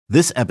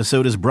This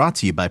episode is brought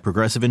to you by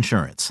Progressive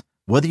Insurance.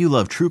 Whether you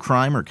love true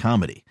crime or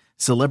comedy,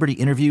 celebrity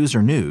interviews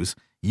or news,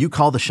 you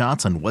call the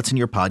shots on what's in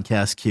your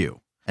podcast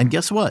queue. And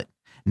guess what?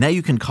 Now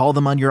you can call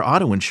them on your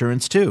auto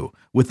insurance too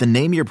with the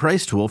Name Your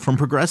Price tool from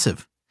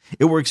Progressive.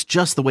 It works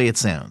just the way it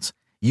sounds.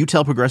 You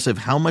tell Progressive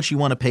how much you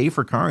want to pay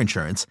for car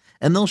insurance,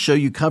 and they'll show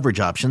you coverage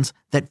options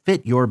that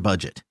fit your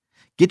budget.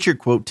 Get your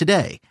quote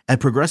today at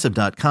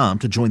Progressive.com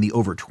to join the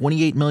over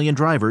 28 million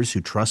drivers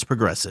who trust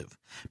Progressive.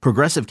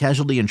 Progressive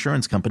Casualty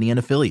Insurance Company and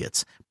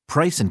Affiliates.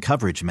 Price and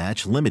coverage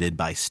match limited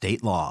by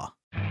state law.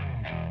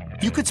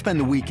 You could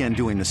spend the weekend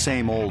doing the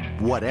same old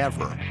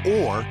whatever,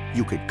 or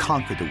you could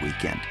conquer the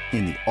weekend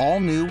in the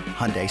all-new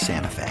Hyundai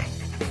Santa Fe.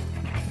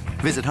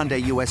 Visit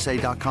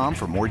HyundaiUSA.com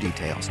for more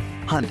details.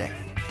 Hyundai,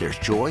 there's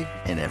joy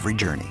in every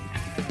journey.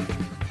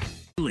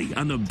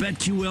 On the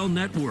BetQL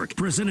Network,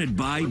 presented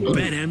by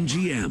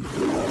BetMGM.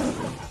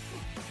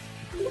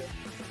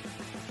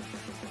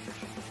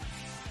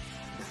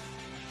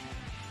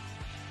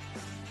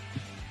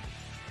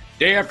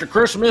 Day after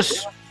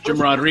Christmas,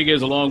 Jim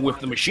Rodriguez along with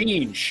the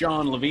machine,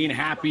 Sean Levine.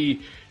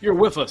 Happy you're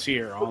with us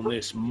here on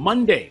this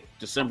Monday,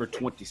 December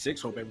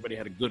 26th. Hope everybody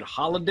had a good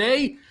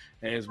holiday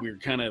as we're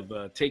kind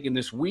of taking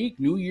this week.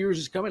 New Year's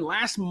is coming.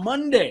 Last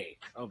Monday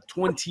of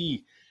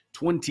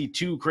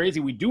 2022.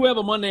 Crazy. We do have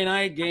a Monday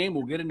night game.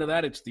 We'll get into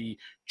that. It's the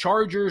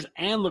Chargers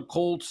and the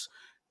Colts.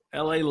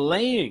 LA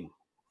laying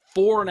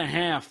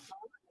 4.5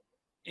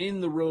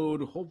 in the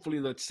road. Hopefully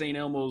that St.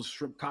 Elmo's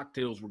shrimp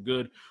cocktails were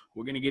good.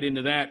 We're going to get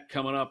into that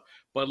coming up.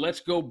 But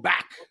let's go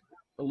back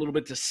a little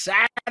bit to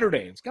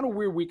Saturday. It's kind of a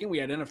weird weekend. We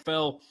had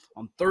NFL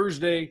on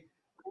Thursday,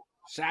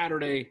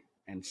 Saturday,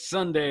 and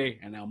Sunday,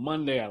 and now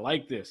Monday. I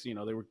like this. You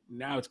know,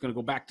 now it's going to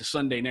go back to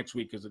Sunday next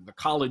week because the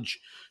college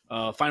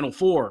Final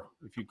Four,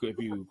 if you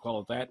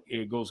call it that,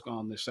 it goes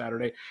on this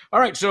Saturday.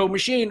 All right, so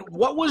Machine,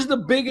 what was the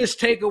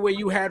biggest takeaway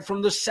you had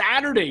from the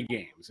Saturday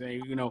games?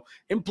 You know,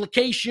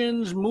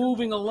 implications,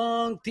 moving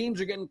along, teams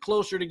are getting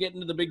closer to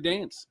getting to the big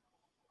dance.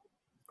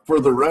 For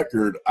the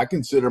record, I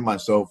consider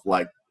myself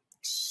like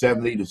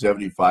 70 to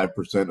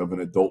 75% of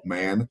an adult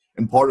man.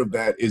 And part of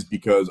that is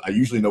because I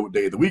usually know what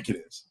day of the week it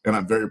is. And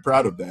I'm very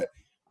proud of that.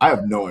 I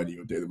have no idea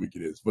what day of the week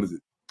it is. What is it?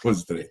 What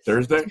is it today?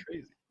 Thursday?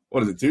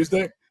 What is it?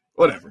 Tuesday?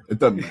 Whatever. It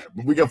doesn't matter.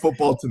 But we got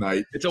football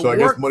tonight. It's a so work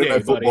I guess Monday day,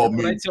 Night Football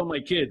buddy. means. I tell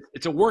my kids,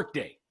 it's a work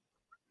day.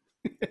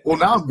 Well,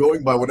 now I'm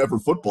going by whatever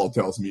football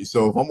tells me.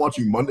 So if I'm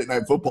watching Monday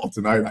Night Football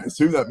tonight, I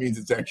assume that means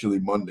it's actually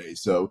Monday.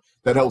 So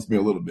that helps me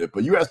a little bit.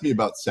 But you asked me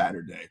about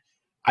Saturday.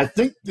 I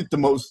think that the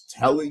most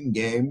telling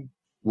game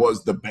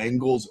was the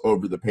Bengals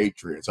over the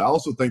Patriots. I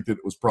also think that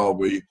it was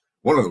probably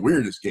one of the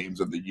weirdest games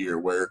of the year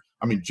where,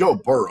 I mean, Joe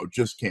Burrow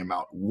just came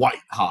out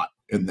white hot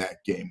in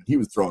that game. He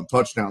was throwing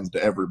touchdowns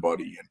to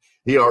everybody, and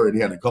he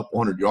already had a couple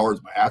hundred yards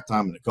by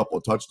halftime and a couple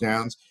of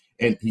touchdowns,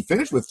 and he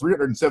finished with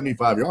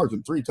 375 yards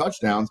and 3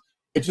 touchdowns.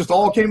 It just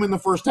all came in the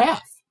first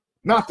half.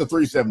 Not the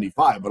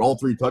 375, but all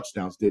 3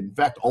 touchdowns did. In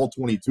fact, all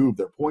 22 of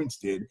their points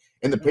did.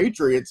 And the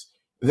Patriots,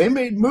 they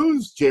made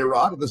moves,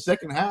 J-Rod, in the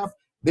second half.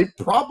 They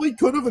probably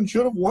could have and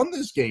should have won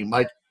this game.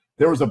 Like,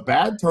 there was a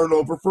bad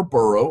turnover for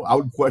Burrow. I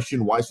would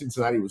question why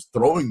Cincinnati was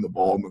throwing the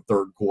ball in the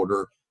third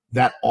quarter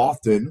that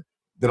often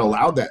that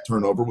allowed that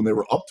turnover when they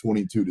were up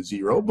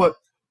 22-0. But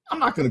I'm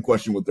not going to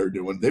question what they're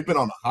doing. They've been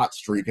on a hot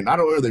streak, and not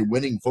only are they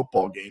winning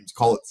football games,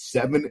 call it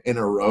 7 in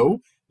a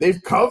row,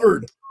 they've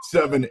covered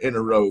 7 in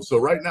a row. So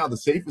right now, the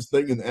safest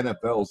thing in the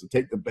NFL is to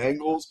take the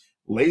Bengals,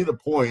 lay the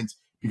points,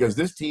 because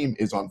this team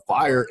is on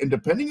fire. And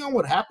depending on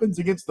what happens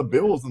against the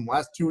Bills in the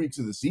last 2 weeks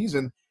of the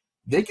season,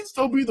 they can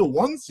still be the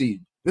 1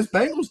 seed. This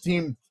Bengals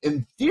team,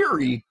 in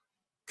theory,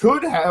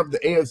 could have the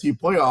AFC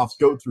playoffs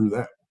go through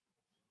them.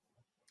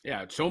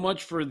 Yeah, so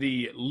much for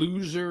the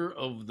loser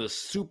of the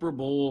Super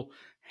Bowl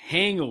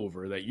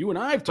hangover that you and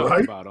I have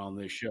talked about on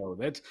this show.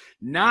 That's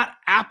not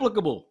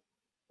applicable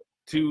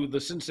to the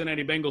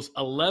Cincinnati Bengals.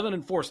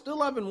 11-4,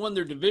 still haven't won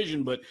their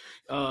division, but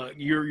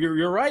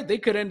you're right. They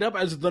could end up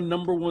as the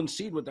number 1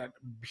 seed with that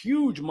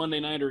huge Monday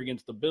nighter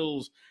against the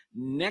Bills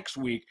next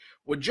week.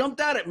 What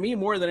jumped out at me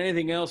more than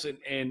anything else, and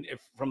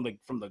if from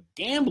the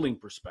gambling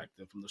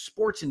perspective, from the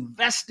sports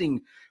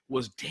investing,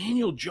 was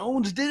Daniel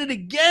Jones did it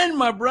again,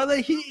 my brother.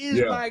 He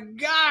is my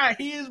guy.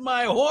 He is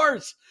my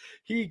horse.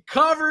 He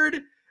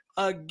covered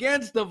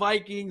against the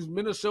Vikings,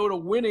 Minnesota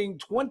winning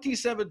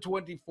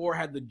 27-24,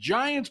 had the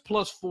Giants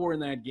 +4 in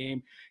that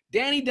game.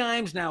 Danny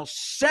Dimes now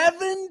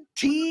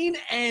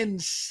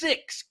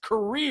 17-6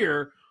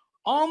 career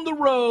on the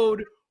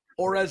road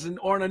or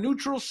on a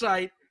neutral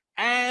site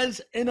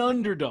as an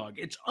underdog.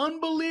 It's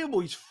unbelievable.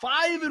 He's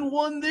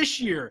 5-1 this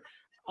year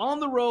on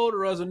the road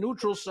or as a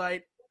neutral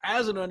site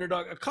as an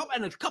underdog. A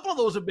couple of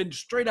those have been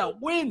straight out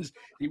wins.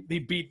 He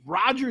beat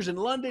Rodgers in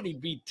London. He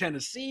beat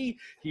Tennessee.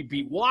 He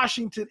beat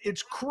Washington.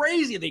 It's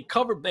crazy.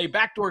 They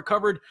backdoor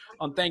covered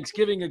on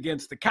Thanksgiving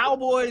against the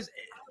Cowboys.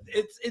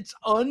 It's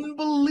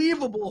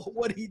unbelievable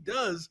what he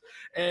does.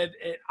 And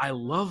I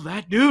love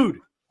that dude.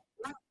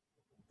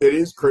 It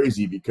is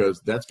crazy because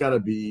that's got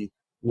to be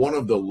one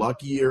of the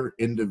luckier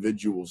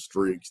individual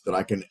streaks that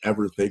I can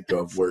ever think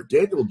of, where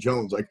Daniel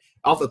Jones, like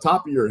off the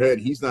top of your head,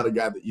 he's not a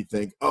guy that you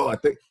think, oh, I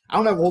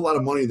don't have a whole lot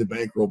of money in the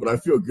bankroll, but I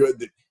feel good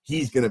that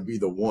he's going to be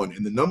the one.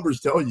 And the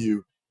numbers tell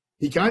you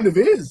he kind of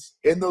is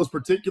in those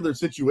particular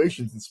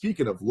situations. And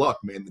speaking of luck,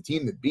 man, the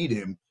team that beat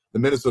him, the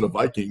Minnesota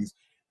Vikings,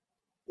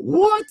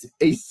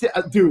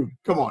 dude,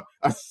 come on.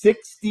 A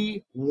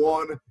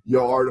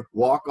 61-yard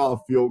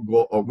walk-off field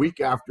goal a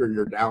week after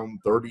you're down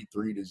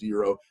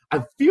 33-0.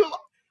 I feel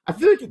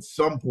like at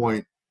some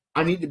point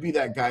I need to be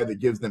that guy that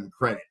gives them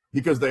credit,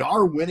 because they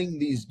are winning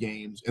these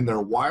games and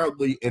they're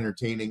wildly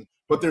entertaining,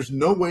 but there's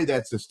no way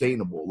that's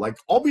sustainable. Like,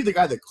 I'll be the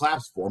guy that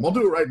claps for them. I'll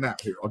do it right now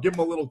here. I'll give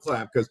them a little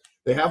clap because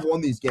they have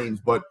won these games,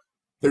 but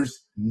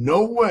there's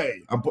no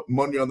way I'm putting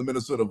money on the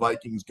Minnesota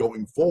Vikings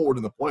going forward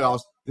in the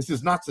playoffs. This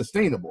is not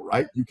sustainable,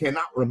 right? You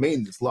cannot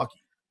remain this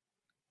lucky.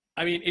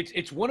 I mean,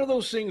 it's one of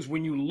those things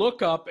when you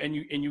look up and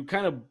you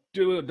kind of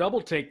do a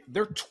double take.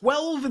 They're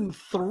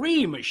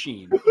 12-3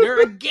 machine.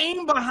 They're a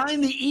game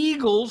behind the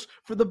Eagles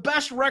for the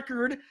best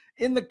record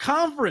in the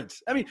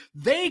conference. I mean,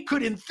 they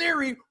could, in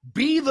theory,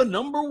 be the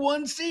number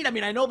one seed. I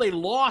mean, I know they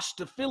lost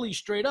to Philly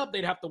straight up.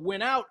 They'd have to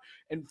win out,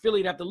 and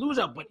Philly'd have to lose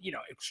out. But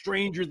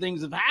stranger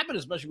things have happened,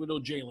 especially with no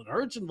Jalen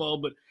Hurts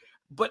involved.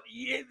 But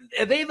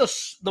are they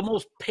the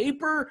most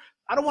paper?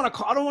 I don't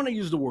want to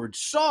use the word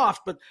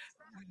soft, but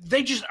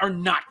they just are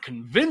not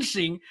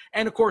convincing.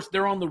 And of course,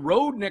 they're on the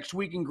road next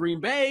week in Green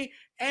Bay,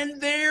 and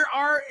they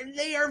are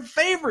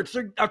favorites.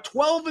 A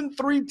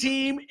 12-3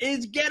 team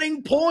is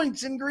getting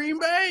points in Green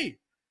Bay.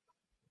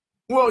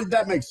 Well,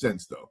 that makes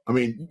sense, though. I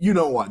mean, you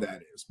know why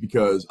that is,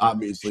 because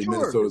obviously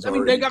Minnesota's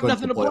already they got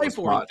nothing to play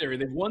for in theory.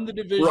 They've won the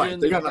division. Right.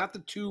 They got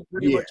the two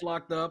pretty much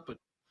locked up. But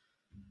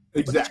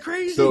exactly. It's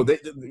crazy. So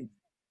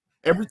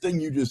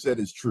everything you just said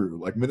is true.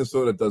 Like,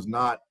 Minnesota does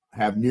not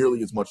have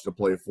nearly as much to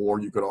play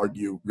for. You could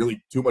argue really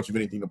too much of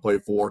anything to play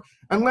for,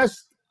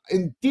 unless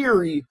in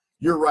theory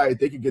you're right,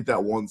 they could get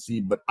that one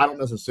seed, but I don't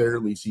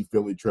necessarily see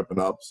Philly tripping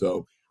up.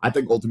 So I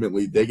think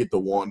ultimately they get the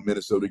one,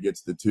 Minnesota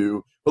gets the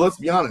two. But let's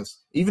be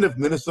honest, even if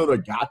Minnesota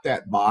got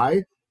that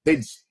bye,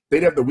 they'd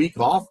have the week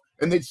off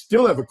and they'd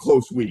still have a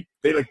close week.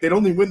 They'd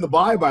only win the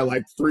bye by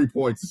like 3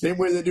 points, the same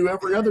way they do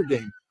every other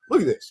game.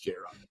 Look at this,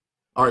 J-Rod.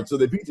 All right, so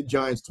they beat the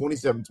Giants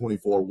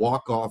 27-24,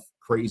 walk-off,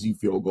 crazy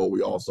field goal.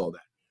 We all saw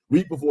that.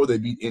 Week before, they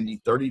beat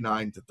Indy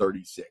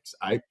 39-36.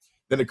 Right?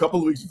 Then a couple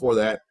of weeks before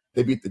that,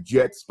 they beat the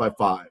Jets by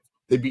 5.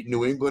 They beat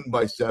New England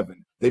by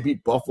 7. They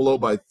beat Buffalo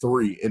by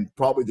 3 in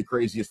probably the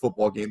craziest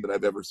football game that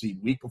I've ever seen.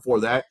 Week before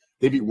that,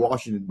 they beat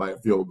Washington by a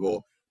field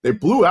goal. They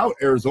blew out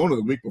Arizona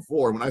the week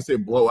before. When I say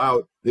blow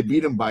out, they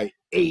beat them by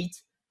 8.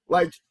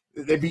 Like,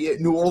 they beat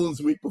New Orleans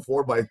the week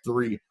before by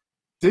 3.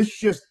 This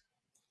just,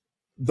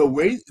 the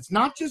way, it's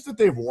not just that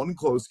they've won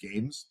close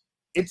games,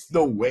 it's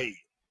the way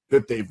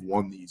that they've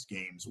won these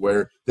games,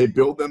 where they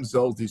build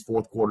themselves these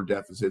fourth quarter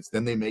deficits,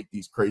 then they make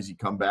these crazy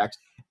comebacks.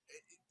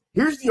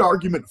 Here's the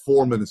argument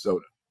for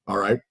Minnesota, all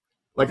right?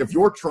 Like, if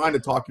you're trying to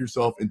talk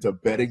yourself into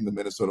betting the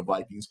Minnesota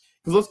Vikings,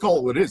 because let's call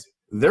it what it is,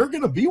 they're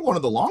going to be one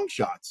of the long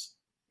shots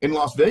in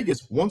Las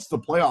Vegas once the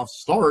playoffs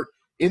start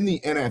in the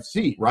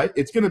NFC, right?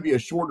 It's going to be a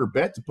shorter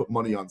bet to put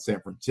money on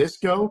San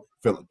Francisco,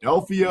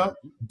 Philadelphia,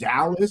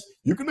 Dallas.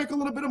 You can make a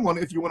little bit of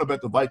money if you want to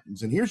bet the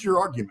Vikings. And here's your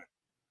argument.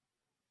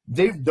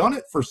 They've done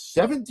it for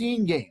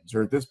 17 games,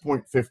 or at this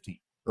point 15,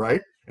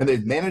 right? And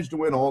they've managed to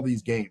win all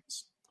these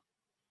games.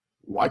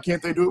 Why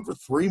can't they do it for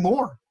 3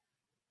 more?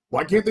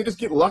 Why can't they just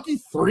get lucky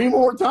 3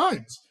 more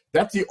times?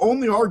 That's the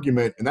only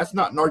argument, and that's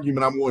not an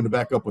argument I'm willing to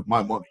back up with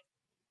my money.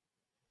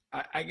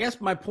 I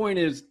guess my point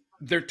is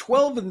they're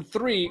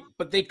 12-3,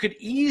 but they could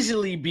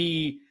easily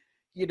be,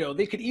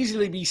 they could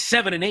easily be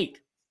 7-8.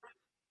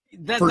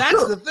 That's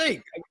sure. The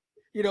thing.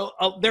 They're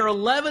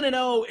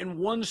 11-0 in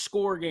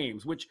one-score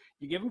games, which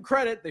you give them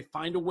credit. They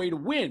find a way to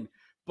win.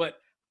 But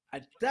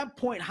at that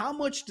point, how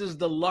much does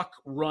the luck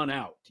run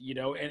out?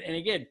 And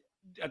again,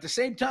 at the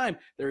same time,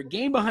 they're a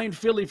game behind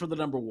Philly for the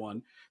number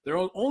 1.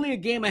 They're only a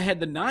game ahead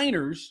the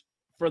Niners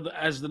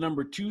as the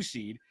number 2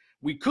 seed.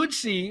 We could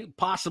see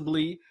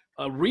possibly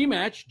a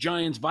rematch,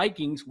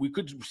 Giants-Vikings. We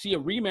could see a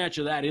rematch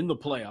of that in the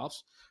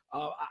playoffs.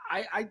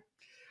 I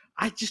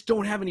just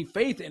don't have any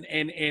faith, and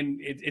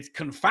it's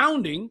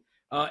confounding.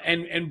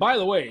 And by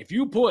the way, if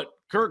you put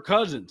Kirk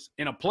Cousins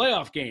in a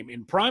playoff game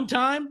in prime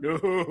time,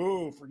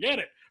 no, forget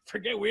it.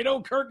 We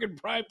know Kirk in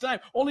prime time.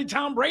 Only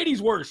Tom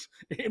Brady's worse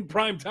in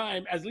prime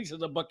time, at least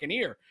as a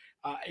Buccaneer.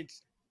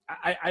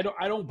 I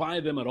don't buy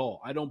them at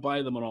all. I don't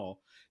buy them at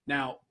all.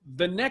 Now,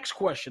 the next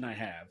question I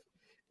have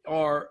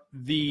are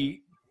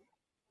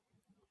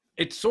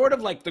it's sort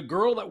of like the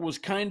girl that was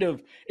kind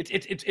of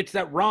it's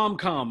that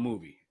rom-com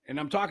movie. And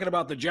I'm talking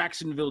about the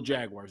Jacksonville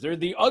Jaguars. They're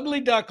the ugly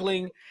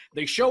duckling.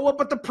 They show up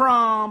at the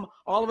prom.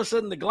 All of a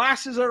sudden, the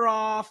glasses are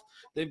off.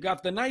 They've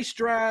got the nice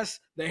dress.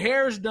 The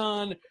hair's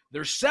done.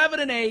 They're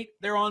 7-8.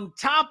 They're on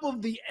top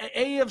of the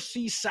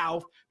AFC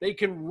South. They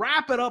can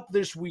wrap it up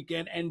this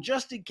weekend. And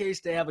just in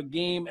case they have a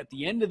game at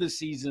the end of the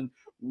season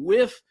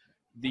with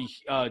the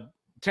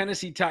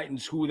Tennessee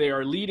Titans, who they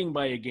are leading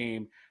by a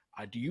game,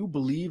 Do you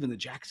believe in the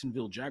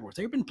Jacksonville Jaguars?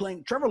 They've been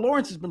playing. Trevor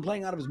Lawrence has been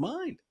playing out of his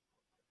mind.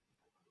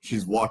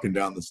 She's walking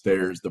down the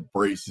stairs. The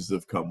braces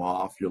have come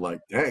off. You're like,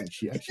 dang,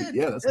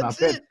 that's not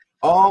bad. It.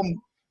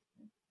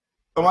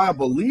 Am I a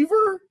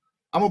believer?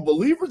 I'm a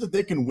believer that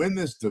they can win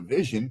this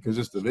division because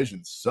this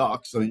division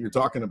sucks. So you're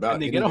talking about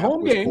and they get a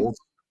home game. Colts,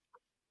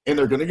 and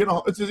they're going to get a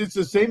home. It's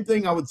the same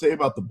thing I would say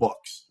about the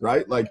Bucs,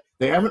 right? Like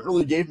they haven't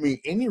really gave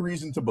me any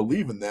reason to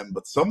believe in them,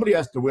 but somebody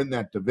has to win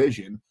that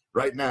division.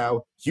 Right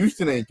now,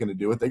 Houston ain't going to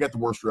do it. They got the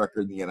worst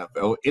record in the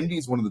NFL.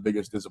 Indy's one of the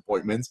biggest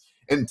disappointments.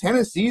 And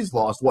Tennessee's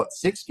lost,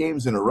 6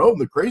 games in a row?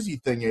 And the crazy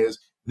thing is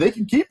they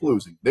can keep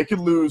losing. They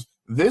can lose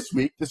this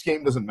week. This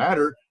game doesn't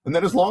matter. And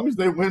then as long as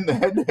they win the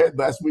head-to-head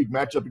last week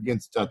matchup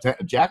against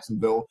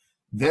Jacksonville,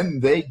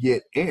 then they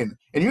get in.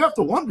 And you have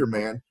to wonder,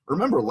 man,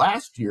 remember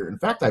last year, in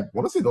fact, I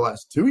want to say the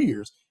last 2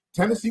 years,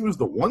 Tennessee was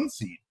the 1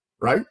 seed,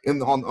 right, on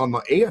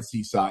the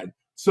AFC side.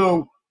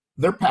 So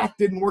their path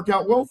didn't work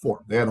out well for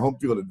them. They had home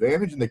field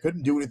advantage, and they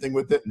couldn't do anything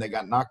with it, and they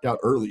got knocked out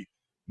early.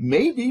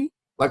 Maybe,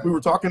 like we were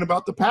talking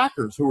about the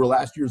Packers, who were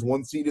last year's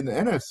 1 seed in the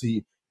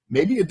NFC,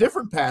 maybe a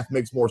different path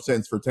makes more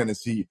sense for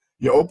Tennessee.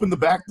 You open the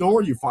back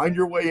door, you find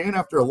your way in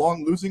after a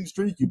long losing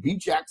streak, you beat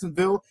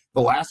Jacksonville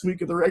the last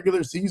week of the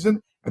regular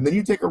season, and then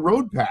you take a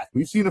road path.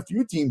 We've seen a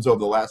few teams over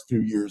the last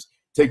few years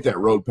take that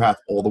road path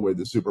all the way to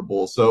the Super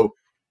Bowl. So,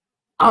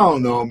 I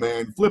don't know,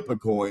 man. Flip a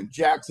coin.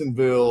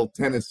 Jacksonville,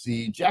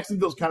 Tennessee.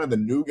 Jacksonville's kind of the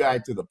new guy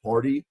to the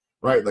party,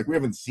 right? Like, we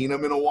haven't seen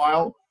them in a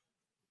while.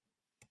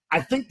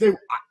 I think they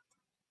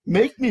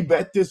make me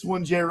bet this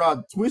one,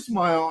 J-Rod. Twist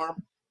my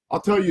arm. I'll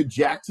tell you,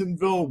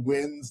 Jacksonville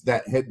wins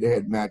that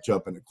head-to-head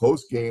matchup in a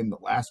close game the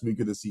last week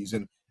of the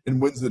season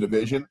and wins the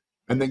division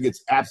and then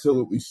gets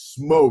absolutely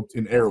smoked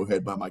in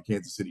Arrowhead by my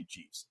Kansas City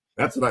Chiefs.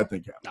 That's what I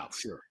think happens.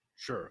 Oh,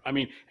 sure. I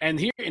mean,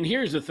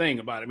 here's the thing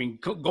about it. I mean,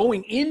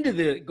 going into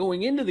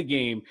the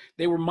game,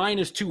 they were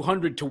minus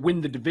 200 to win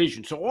the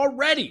division. So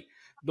already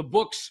the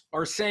books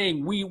are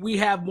saying we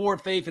have more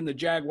faith in the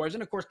Jaguars.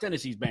 And of course,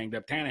 Tennessee's banged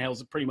up.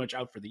 Tannehill's pretty much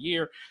out for the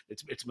year.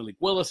 It's Malik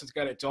Willis.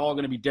 It's all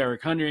going to be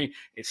Derrick Henry.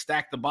 It's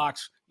stacked the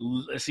box.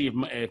 Let's see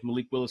if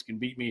Malik Willis can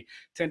beat me.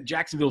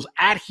 Jacksonville's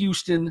at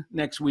Houston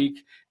next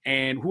week,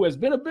 and who has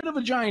been a bit of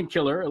a giant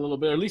killer a little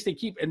bit. Or at least they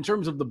keep, in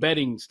terms of the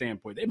betting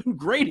standpoint, they've been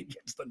great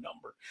against the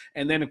number.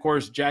 And then, of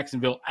course,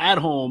 Jacksonville at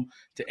home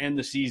to end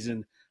the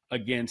season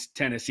against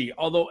Tennessee.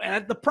 Although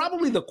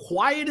probably the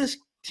quietest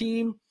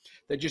team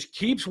that just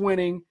keeps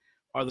winning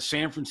are the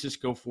San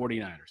Francisco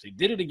 49ers. They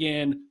did it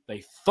again.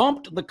 They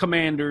thumped the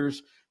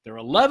Commanders. They're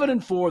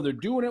 11-4. They're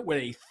doing it with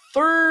a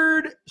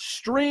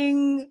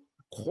third-string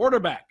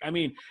quarterback. I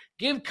mean,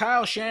 give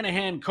Kyle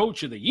Shanahan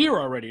Coach of the Year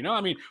already. No,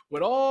 I mean,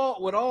 with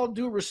all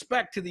due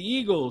respect to the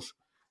Eagles,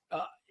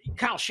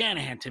 Kyle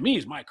Shanahan to me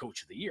is my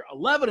Coach of the Year.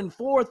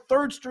 11-4,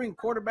 third-string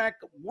quarterback,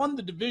 won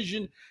the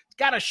division. He's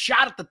got a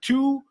shot at the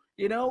 2.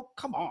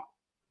 Come on.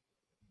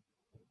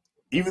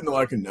 Even though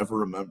I can never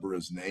remember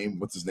his name,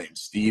 what's his name?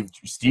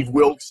 Steve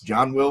Wilkes,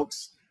 John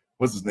Wilkes.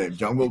 What's his name?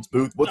 John Wilkes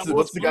Booth. What's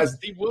the guy's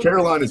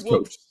Carolina's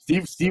coach?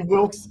 Steve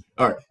Wilkes.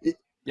 All right,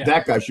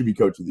 That guy should be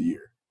Coach of the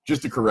Year.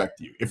 Just to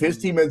correct you, if his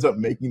team ends up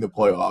making the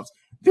playoffs,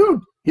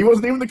 dude, he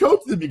wasn't even the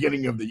coach at the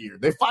beginning of the year.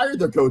 They fired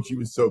their coach; he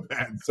was so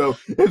bad. So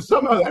if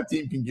somehow that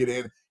team can get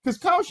in, because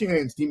Kyle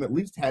Shanahan's team at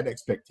least had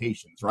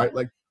expectations, right?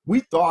 Like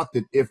we thought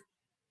that if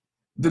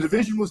the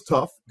division was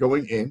tough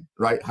going in,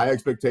 right? High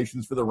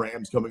expectations for the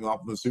Rams coming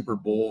off of the Super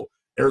Bowl.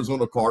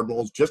 Arizona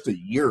Cardinals just a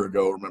year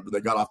ago, remember, they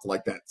got off to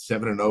like that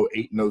 7-0,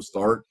 8-0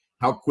 start.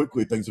 How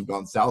quickly things have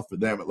gone south for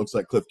them. It looks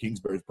like Cliff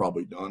Kingsbury's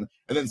probably done.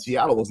 And then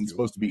Seattle wasn't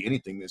supposed to be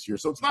anything this year.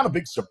 So it's not a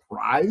big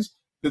surprise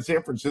that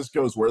San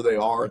Francisco is where they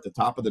are at the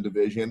top of the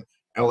division,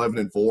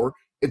 11-4.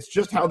 It's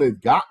just how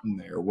they've gotten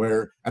there,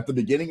 where at the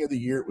beginning of the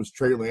year it was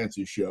Trey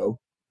Lance's show.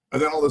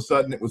 And then all of a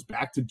sudden it was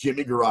back to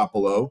Jimmy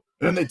Garoppolo.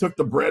 And then they took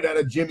the bread out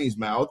of Jimmy's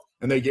mouth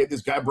and they gave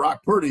this guy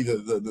Brock Purdy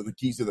the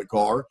keys to the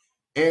car.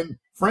 And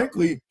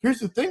frankly, here's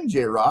the thing,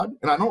 J-Rod,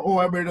 and I don't know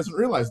why everybody doesn't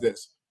realize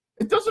this.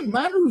 It doesn't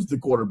matter who's the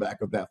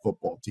quarterback of that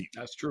football team.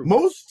 That's true.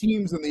 Most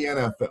teams in the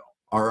NFL,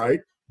 all right,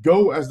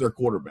 go as their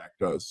quarterback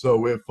does.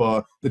 So if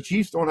the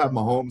Chiefs don't have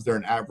Mahomes, they're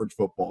an average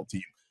football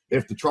team.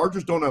 If the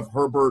Chargers don't have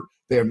Herbert,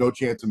 they have no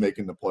chance of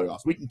making the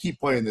playoffs. We can keep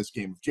playing this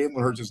game. If Jalen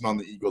Hurts isn't on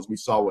the Eagles, we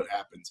saw what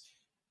happens.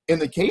 In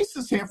the case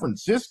of San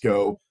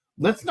Francisco,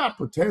 let's not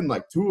pretend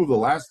like 2 of the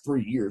last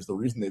 3 years, the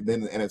reason they've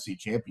been in the NFC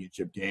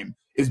Championship game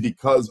is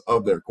because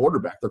of their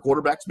quarterback. Their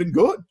quarterback's been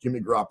good,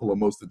 Jimmy Garoppolo,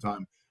 most of the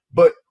time.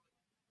 But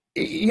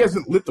he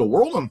hasn't lit the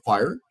world on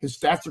fire. His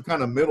stats are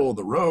kind of middle of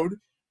the road.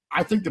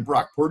 I think that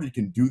Brock Purdy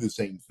can do the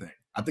same thing.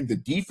 I think the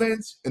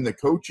defense and the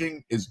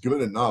coaching is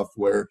good enough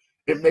where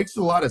it makes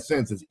a lot of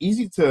sense. It's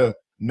easy to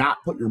not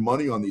put your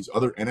money on these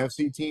other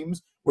NFC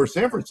teams, where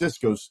San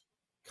Francisco's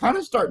kind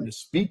of starting to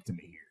speak to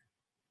me here.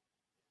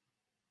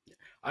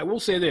 I will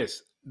say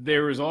this.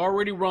 There is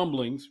already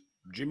rumblings.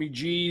 Jimmy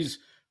G's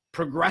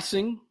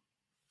progressing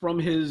from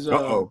his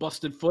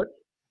busted foot.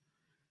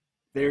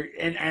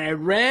 And I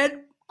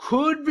read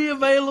could be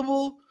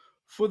available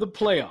for the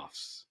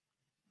playoffs.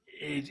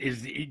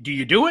 Do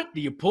you do it?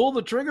 Do you pull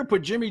the trigger,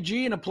 put Jimmy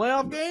G in a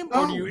playoff game?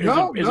 Or do you,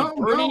 is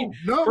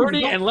it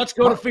Purdy, and let's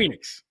go to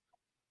Phoenix?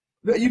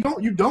 You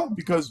don't,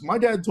 because my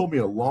dad told me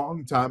a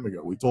long time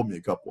ago. He told me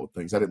a couple of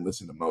things. I didn't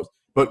listen to most.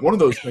 But one of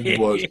those things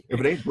was, if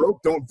it ain't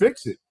broke, don't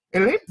fix it.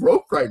 And it ain't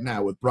broke right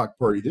now with Brock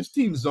Purdy. This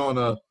team's on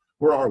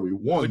where are we?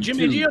 One, but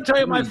Jimmy G will tell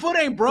you, my foot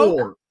ain't broke.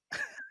 4,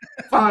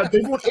 5.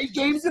 They've won 8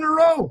 games in a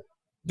row.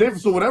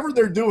 So whatever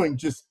they're doing,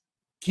 just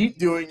keep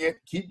doing it.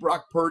 Keep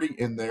Brock Purdy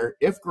in there.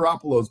 If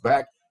Garoppolo's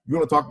back, you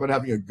want to talk about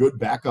having a good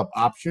backup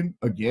option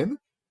again.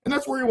 And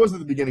that's where he was at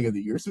the beginning of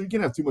the year, so you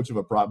can't have too much of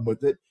a problem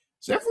with it.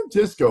 San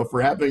Francisco,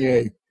 for having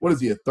a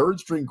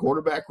third-string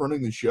quarterback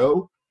running the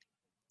show,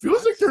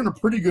 feels like they're in a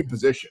pretty good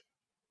position.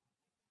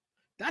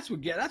 That's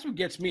what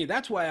gets me.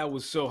 That's why I'm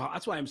so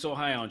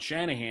high on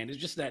Shanahan. It's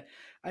just that,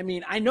 I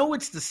mean, I know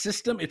it's the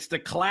system. It's the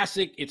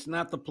classic. It's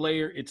not the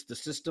player. It's the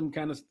system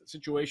kind of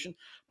situation.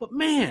 But,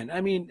 man,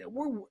 I mean,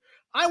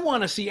 I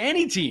want to see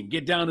any team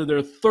get down to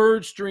their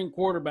third-string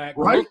quarterback,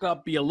 look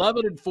up, be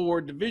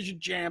 11-4, division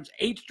champs,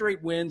 8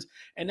 straight wins.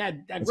 And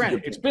that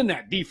granted, it's been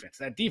that defense.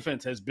 That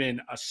defense has been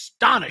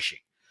astonishing,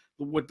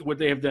 what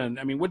they have done.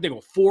 I mean, would they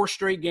go 4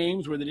 straight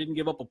games where they didn't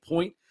give up a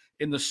point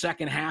in the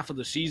second half of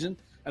the season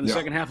and the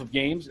second half of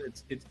games?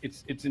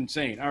 It's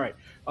insane. All right,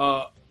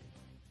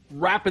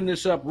 wrapping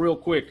this up real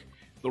quick,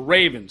 the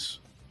Ravens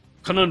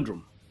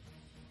conundrum.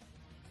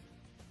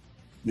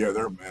 Yeah,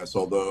 they're a mess,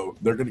 although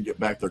they're going to get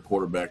back their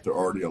quarterback. They're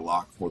already a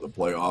lock for the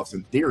playoffs.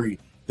 In theory,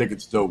 they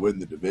could still win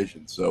the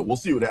division. So we'll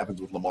see what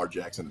happens with Lamar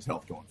Jackson and his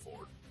health going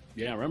forward.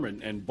 Yeah, remember,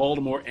 and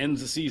Baltimore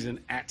ends the season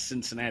at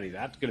Cincinnati.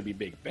 That's going to be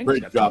big.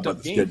 Great job by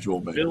the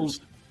schedule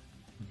makers.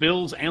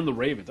 Bills and the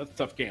Ravens. That's a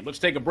tough game. Let's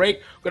take a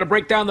break. We're going to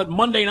break down the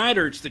Monday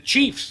Nighter. It's the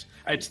Chiefs.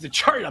 It's the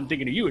Chargers. I'm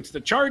thinking of you. It's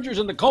the Chargers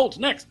and the Colts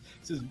next.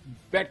 This is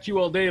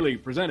BetQL Daily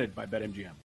presented by BetMGM.